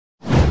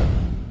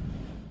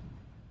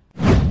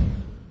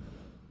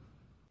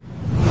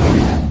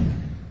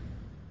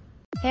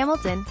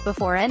Hamilton,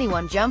 before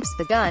anyone jumps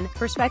the gun,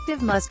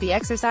 perspective must be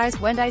exercised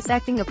when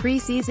dissecting a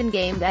preseason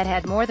game that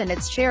had more than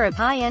its share of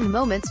high-end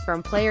moments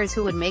from players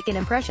who would make an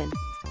impression.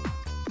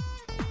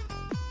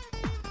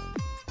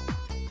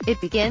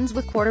 It begins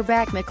with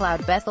quarterback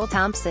McLeod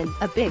Bethel-Thompson,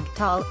 a big,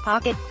 tall,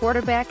 pocket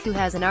quarterback who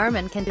has an arm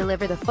and can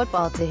deliver the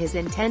football to his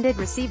intended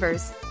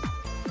receivers.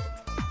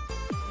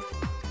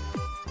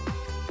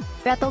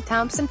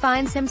 Bethel-Thompson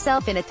finds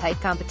himself in a tight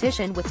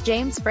competition with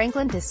James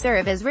Franklin to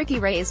serve as Ricky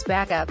Ray's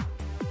backup.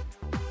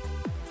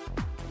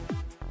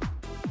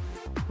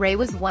 Ray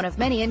was one of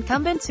many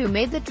incumbents who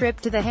made the trip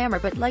to the Hammer,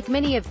 but like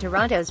many of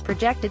Toronto's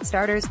projected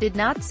starters, did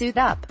not suit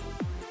up.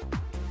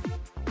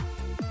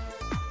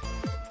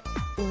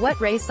 What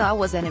Ray saw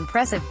was an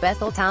impressive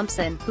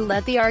Bethel-Thompson, who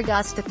led the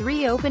Argonauts to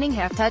 3 opening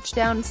half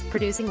touchdowns,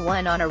 producing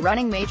 1 on a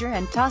running major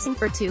and tossing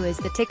for 2 as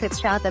the Tickets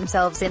shot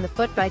themselves in the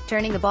foot by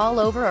turning the ball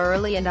over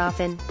early and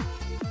often.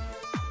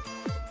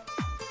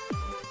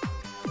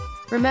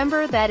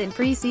 Remember that in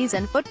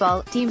preseason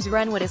football, teams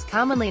run what is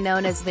commonly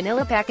known as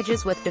vanilla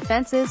packages, with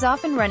defenses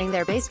often running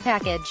their base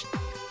package.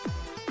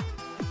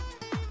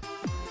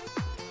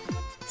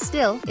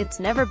 Still, it's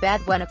never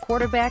bad when a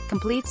quarterback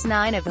completes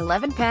 9 of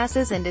 11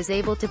 passes and is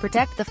able to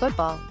protect the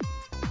football.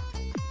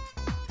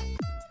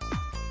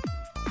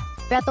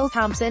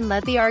 Bethel-Thompson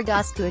led the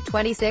Argonauts to a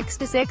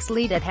 26-6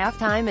 lead at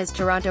halftime as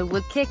Toronto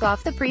would kick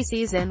off the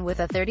preseason with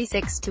a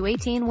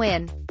 36-18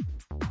 win.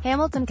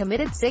 Hamilton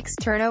committed 6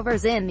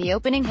 turnovers in the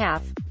opening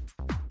half.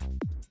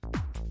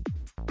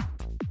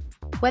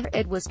 Whether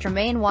it was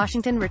Tremaine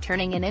Washington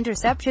returning an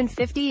interception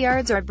 50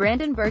 yards or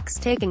Brandon Burks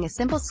taking a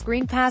simple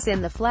screen pass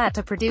in the flat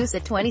to produce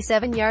a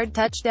 27-yard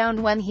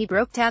touchdown when he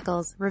broke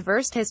tackles,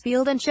 reversed his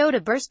field and showed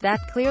a burst that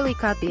clearly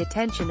caught the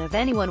attention of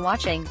anyone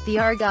watching, the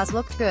Argonauts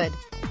looked good.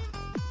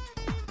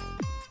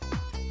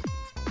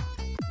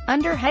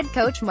 Under head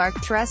coach Mark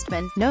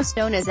Trestman, no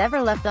stone is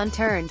ever left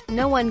unturned,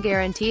 no one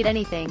guaranteed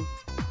anything.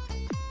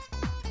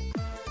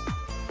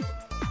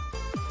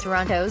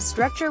 Toronto's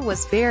structure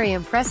was very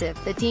impressive.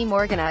 The team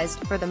organized,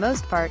 for the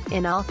most part,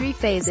 in all 3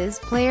 phases,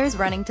 players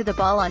running to the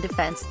ball on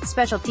defense,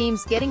 special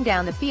teams getting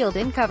down the field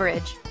in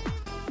coverage.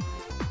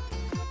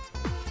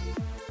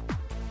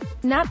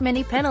 Not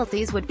many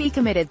penalties would be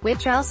committed,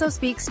 which also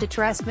speaks to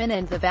Trestman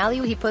and the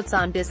value he puts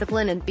on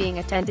discipline and being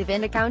attentive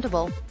and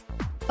accountable.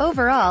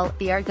 Overall,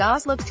 the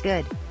Argonauts looked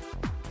good.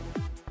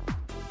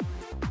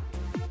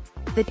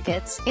 The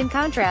Tickets, in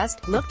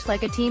contrast, looked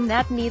like a team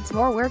that needs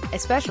more work,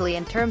 especially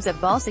in terms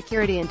of ball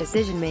security and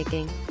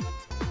decision-making.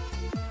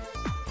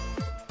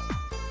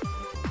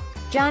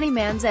 Johnny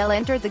Manziel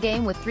entered the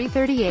game with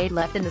 3:38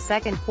 left in the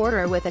second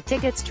quarter with the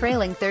Tickets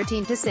trailing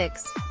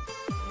 13-6.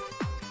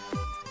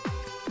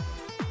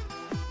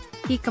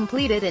 He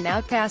completed an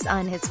out pass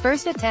on his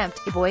first attempt,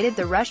 avoided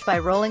the rush by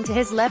rolling to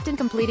his left and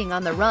completing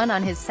on the run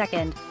on his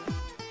second.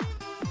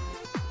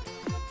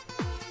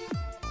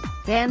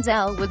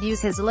 Manziel would use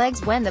his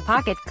legs when the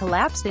pocket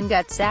collapsed and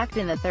got sacked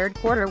in the third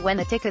quarter when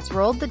the Tickets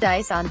rolled the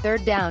dice on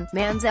 3rd down,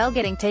 Manziel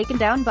getting taken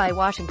down by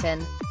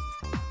Washington.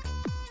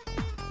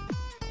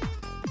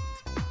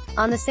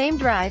 On the same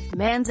drive,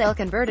 Manziel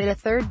converted a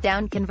 3rd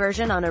down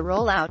conversion on a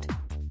rollout.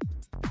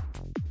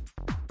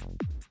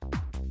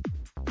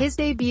 His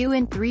debut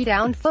in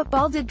 3-down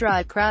football did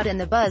draw a crowd,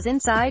 and the buzz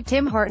inside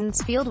Tim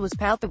Hortons Field was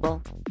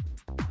palpable.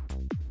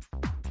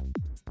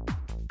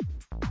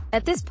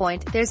 At this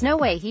point, there's no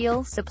way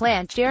he'll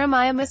supplant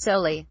Jeremiah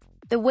Masoli.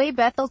 The way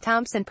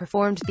Bethel-Thompson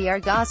performed, the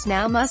Argonauts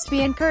now must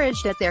be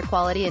encouraged at their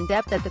quality and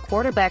depth at the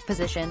quarterback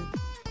position.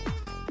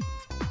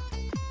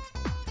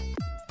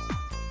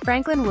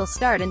 Franklin will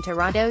start in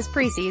Toronto's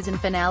preseason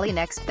finale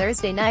next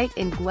Thursday night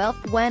in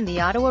Guelph when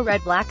the Ottawa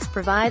Redblacks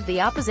provide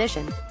the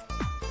opposition.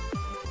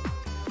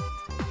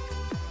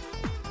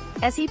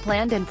 As he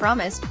planned and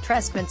promised,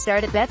 Trestman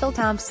started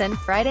Bethel-Thompson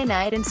Friday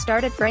night and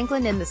started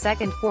Franklin in the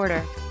second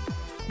quarter.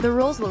 The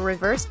roles will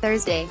reverse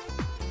Thursday.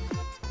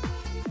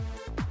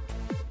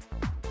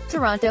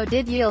 Toronto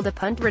did yield a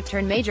punt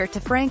return major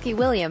to Frankie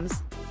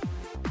Williams.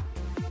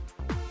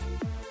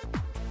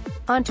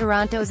 On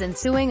Toronto's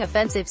ensuing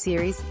offensive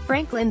series,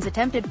 Franklin's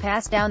attempted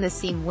pass down the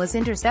seam was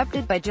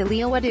intercepted by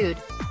Jaleel Wadoud.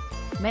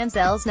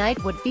 Manziel's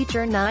night would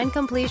feature 9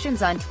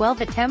 completions on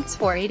 12 attempts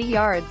for 80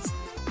 yards.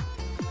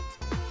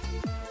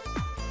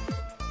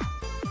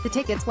 The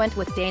Tickets went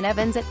with Dane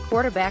Evans at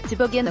quarterback to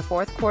begin the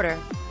fourth quarter.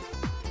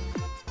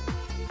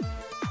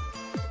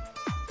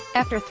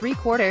 After 3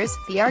 quarters,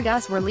 the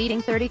Argonauts were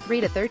leading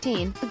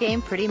 33-13, the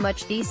game pretty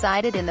much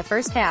decided in the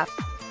first half.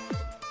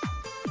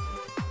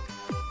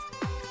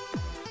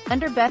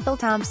 Under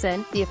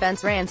Bethel-Thompson, the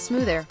offense ran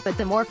smoother, but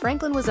the more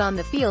Franklin was on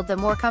the field, the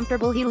more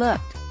comfortable he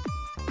looked.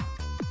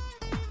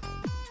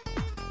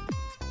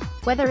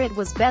 Whether it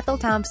was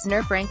Bethel-Thompson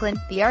or Franklin,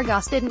 the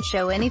Argonauts didn't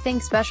show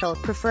anything special,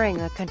 preferring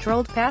a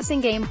controlled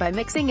passing game by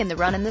mixing in the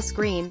run and the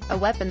screen, a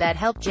weapon that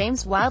helped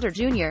James Wilder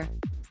Jr.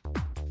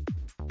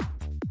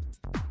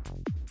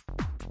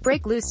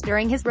 break loose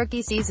during his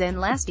rookie season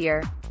last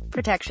year.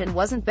 Protection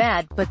wasn't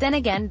bad, but then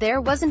again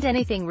there wasn't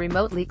anything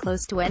remotely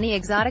close to any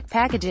exotic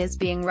packages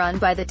being run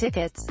by the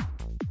Tickets.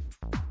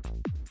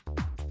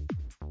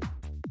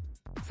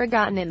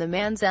 forgotten in the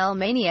Manziel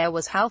mania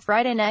was how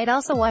Friday night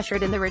also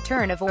ushered in the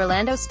return of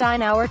Orlando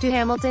Steinauer to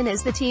Hamilton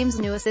as the team's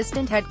new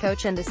assistant head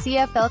coach and the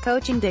CFL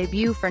coaching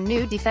debut for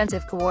new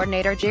defensive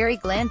coordinator Jerry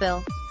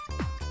Glanville.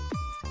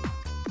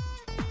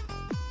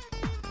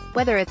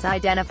 Whether it's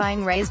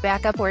identifying Ray's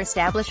backup or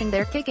establishing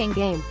their kicking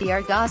game, the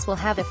Argonauts will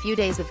have a few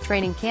days of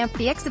training camp,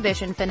 the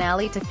exhibition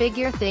finale, to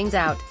figure things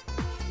out.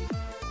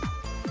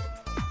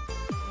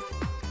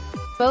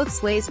 Both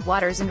Swayze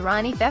Waters and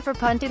Ronnie Pfeffer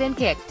punted and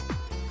kicked.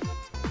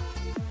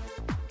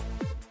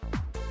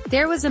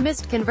 There was a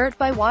missed convert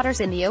by Waters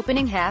in the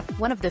opening half,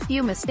 one of the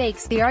few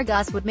mistakes the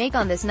Argonauts would make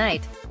on this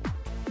night.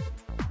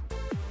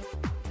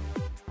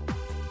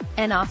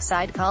 An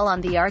offside call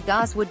on the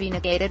Argonauts would be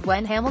negated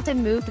when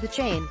Hamilton moved the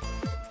chain.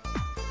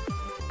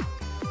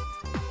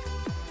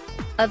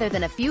 Other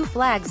than a few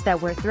flags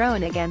that were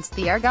thrown against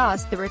the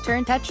Argonauts, the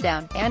return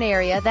touchdown, an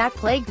area that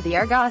plagued the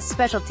Argonauts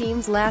special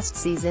teams last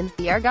season,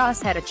 the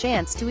Argonauts had a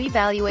chance to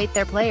evaluate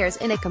their players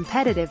in a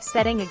competitive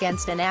setting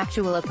against an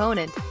actual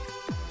opponent.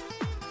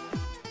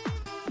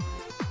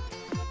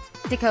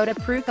 Dakota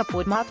Prukop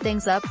would mop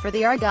things up for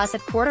the Argonauts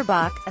at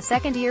quarterback, a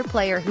second-year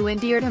player who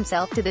endeared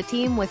himself to the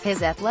team with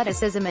his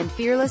athleticism and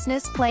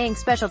fearlessness playing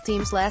special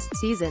teams last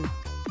season.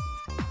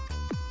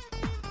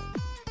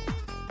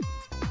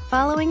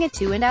 Following a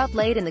 2-and-out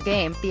late in the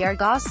game, the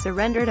Argonauts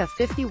surrendered a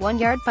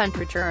 51-yard punt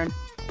return.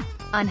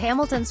 On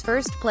Hamilton's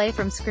first play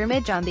from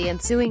scrimmage on the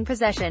ensuing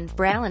possession,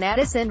 Braylon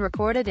Addison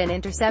recorded an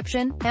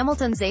interception,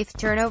 Hamilton's 8th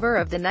turnover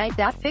of the night.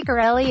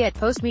 Ficarelli at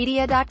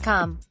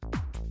postmedia.com.